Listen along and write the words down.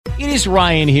It is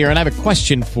Ryan here, and I have a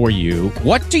question for you.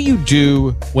 What do you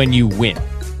do when you win?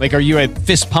 Like, are you a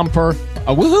fist pumper,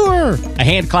 a woohooer, a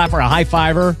hand clapper, a high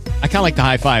fiver? I kind of like the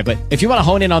high five, but if you want to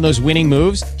hone in on those winning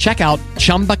moves, check out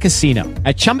Chumba Casino.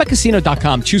 At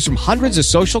ChumbaCasino.com, choose from hundreds of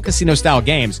social casino-style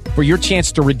games for your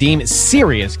chance to redeem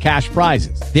serious cash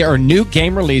prizes. There are new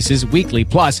game releases weekly,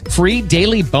 plus free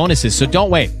daily bonuses. So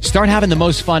don't wait. Start having the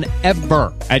most fun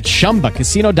ever at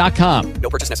ChumbaCasino.com. No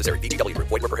purchase necessary. VGW Group.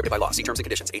 Void where prohibited by law. See terms and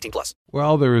conditions. 18+.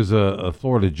 Well, there is a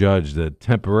Florida judge that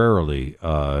temporarily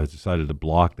has decided to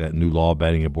block that new law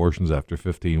banning abortions after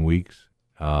 15 weeks.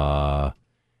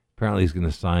 Apparently, he's going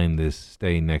to sign this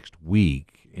stay next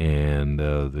week, and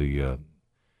the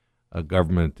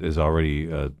government has already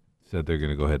said they're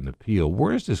going to go ahead and appeal.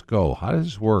 Where does this go? How does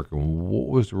this work, and what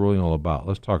was the ruling all about?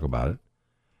 Let's talk about it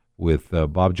with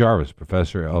Bob Jarvis,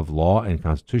 professor of law and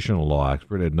constitutional law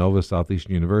expert at Nova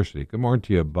Southeastern University. Good morning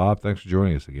to you, Bob. Thanks for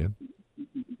joining us again.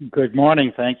 Good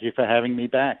morning. Thank you for having me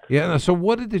back. Yeah. So,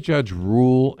 what did the judge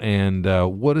rule, and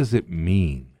what does it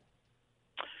mean?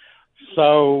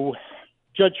 So,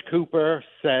 Judge Cooper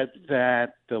said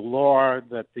that the law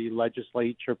that the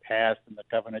legislature passed and that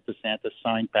Governor DeSantis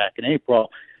signed back in April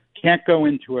can't go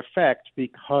into effect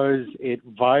because it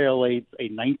violates a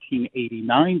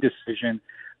 1989 decision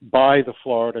by the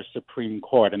Florida Supreme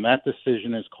Court, and that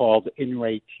decision is called In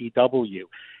Re TW.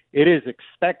 It is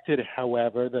expected,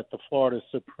 however, that the Florida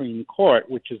Supreme Court,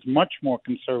 which is much more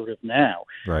conservative now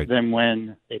than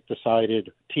when it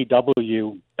decided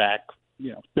TW back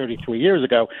 33 years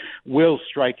ago, will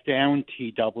strike down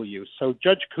TW. So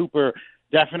Judge Cooper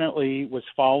definitely was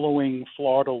following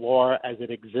Florida law as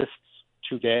it exists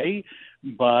today,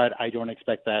 but I don't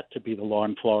expect that to be the law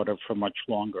in Florida for much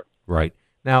longer. Right.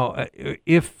 Now,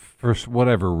 if for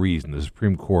whatever reason the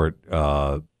Supreme Court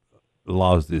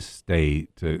allows this stay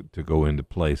to go into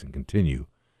place and continue,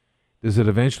 does it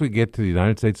eventually get to the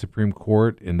United States Supreme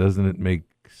Court, and doesn't it make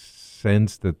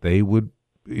sense that they would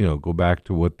go back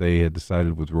to what they had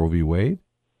decided with Roe v. Wade?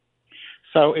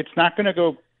 So it's not going to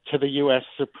go to the U.S.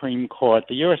 Supreme Court.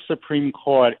 The U.S. Supreme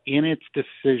Court, in its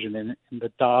decision, in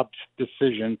the Dobbs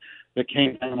decision that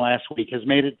came down last week, has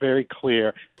made it very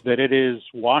clear that it is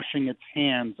washing its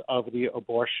hands of the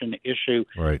abortion issue,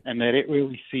 and that it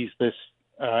really sees this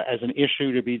as an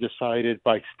issue to be decided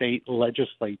by state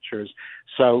legislatures.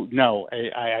 So, no,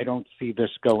 I don't see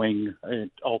this going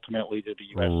ultimately to the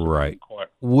U.S. Supreme Court.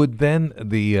 Would then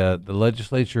the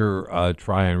legislature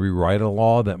try and rewrite a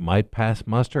law that might pass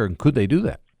muster, and could they do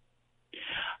that?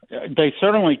 They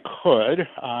certainly could.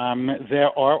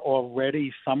 There are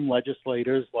already some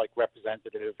legislators, like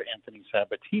Representative Anthony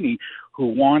Sabatini, who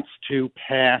wants to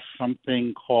pass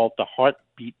something called the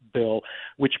Heartbeat Bill,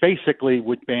 which basically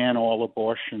would ban all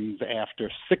abortions after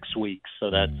 6 weeks.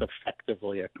 So that's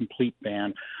effectively a complete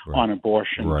ban on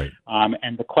abortion.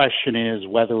 And the question is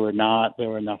whether or not there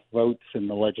are enough votes in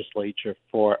the legislature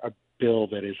for a bill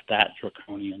that is that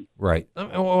draconian. Right.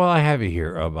 Well, I have you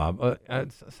here, Bob.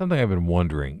 Something I've been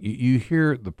wondering. You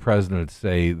hear the president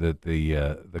say that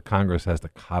the Congress has to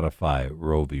codify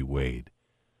Roe v. Wade.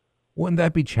 Wouldn't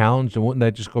that be challenged, and wouldn't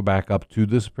that just go back up to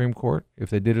the Supreme Court if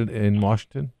they did it in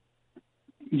Washington?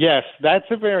 Yes, that's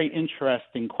a very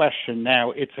interesting question.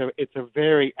 Now, it's a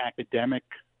very academic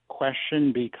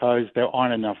question because there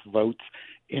aren't enough votes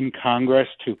in Congress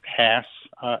to pass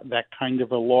that kind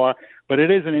of a law. But it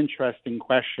is an interesting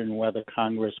question whether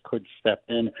Congress could step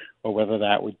in or whether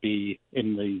that would be,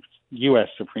 in the U.S.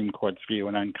 Supreme Court's view,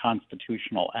 an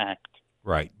unconstitutional act.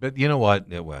 Right. But you know what?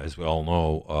 As we all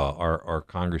know, our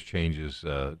Congress changes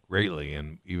greatly.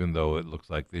 And even though it looks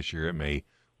like this year it may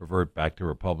revert back to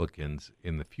Republicans,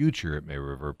 in the future it may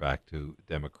revert back to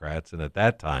Democrats. And at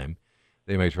that time,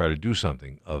 they may try to do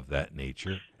something of that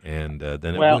nature. And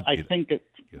then I think it's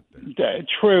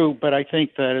true, but I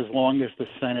think that as long as the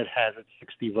Senate has its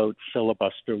 60-vote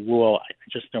filibuster rule, I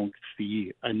just don't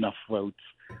see enough votes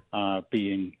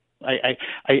being.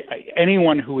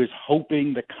 Anyone who is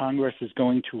hoping that Congress is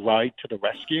going to ride to the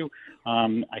rescue,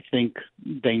 I think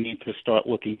they need to start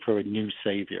looking for a new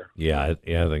savior. Yeah, I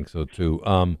think so too.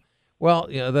 Well,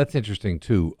 that's interesting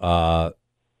too.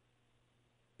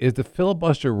 Is the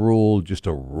filibuster rule just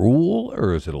a rule,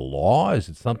 or is it a law? Is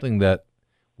it something that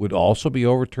would also be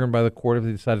overturned by the court if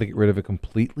they decided to get rid of it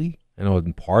completely? I know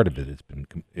in part of it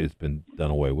it's been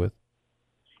done away with.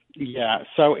 Yeah,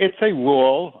 so it's a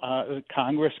rule.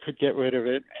 Congress could get rid of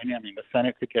it, and the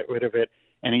Senate could get rid of it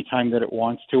anytime that it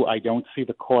wants to. I don't see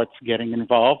the courts getting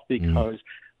involved because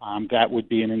that would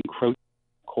be an encroachment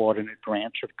coordinate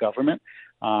branch of government.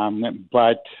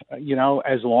 But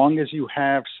as long as you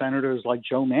have senators like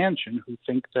Joe Manchin who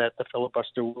think that the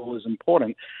filibuster rule is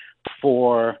important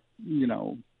for,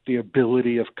 the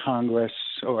ability of Congress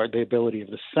or the ability of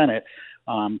the Senate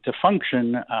to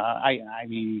function,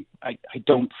 I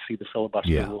don't see the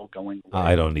filibuster rule going away.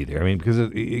 I don't either. I mean, because,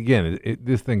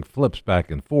 this thing flips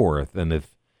back and forth, and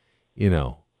if,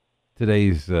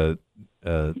 today's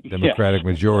Democratic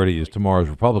majority is tomorrow's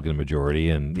Republican majority,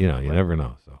 and, you never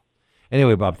know. So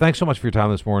anyway, Bob, thanks so much for your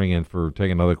time this morning and for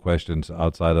taking other questions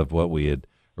outside of what we had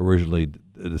originally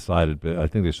decided. But I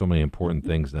think there's so many important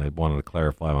things that I wanted to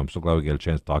clarify. I'm so glad we get a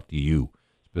chance to talk to you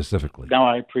specifically. No,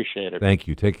 I appreciate it. Thank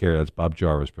you. Take care. That's Bob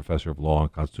Jarvis, professor of law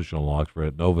and constitutional law expert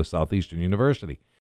at Nova Southeastern University.